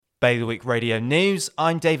Bailiwick Radio News,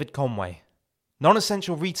 I'm David Conway.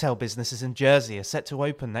 Non-essential retail businesses in Jersey are set to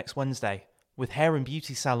open next Wednesday, with hair and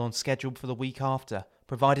beauty salons scheduled for the week after,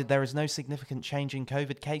 provided there is no significant change in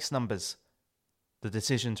COVID case numbers. The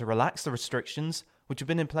decision to relax the restrictions, which have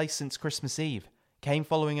been in place since Christmas Eve, came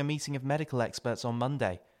following a meeting of medical experts on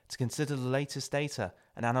Monday to consider the latest data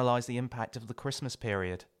and analyse the impact of the Christmas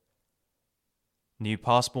period. New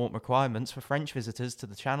passport requirements for French visitors to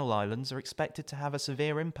the Channel Islands are expected to have a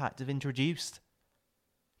severe impact if introduced.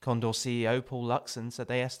 Condor CEO Paul Luxon said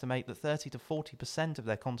they estimate that 30 to 40% of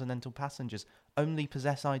their continental passengers only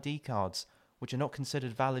possess ID cards, which are not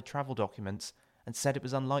considered valid travel documents, and said it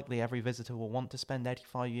was unlikely every visitor will want to spend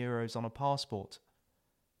 €85 on a passport.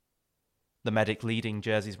 The Medic leading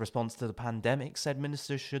Jersey's response to the pandemic said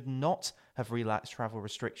ministers should not have relaxed travel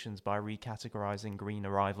restrictions by recategorising green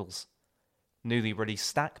arrivals. Newly released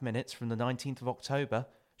Stack minutes from the 19th of October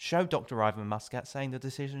show Dr. Ivan Muscat saying the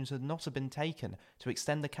decisions had not have been taken to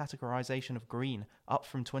extend the categorisation of green up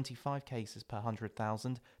from 25 cases per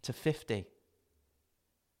 100,000 to 50.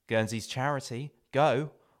 Guernsey's charity,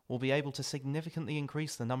 Go, will be able to significantly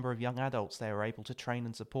increase the number of young adults they are able to train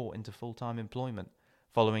and support into full-time employment,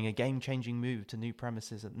 following a game-changing move to new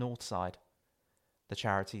premises at Northside. The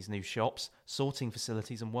charity's new shops, sorting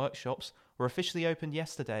facilities and workshops were officially opened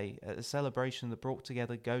yesterday at a celebration that brought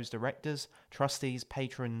together Go's directors, trustees,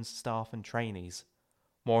 patrons, staff and trainees.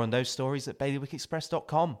 More on those stories at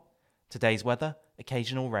bailiwickexpress.com. Today's weather,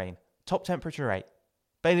 occasional rain. Top temperature 8.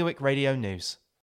 Bailiwick Radio News.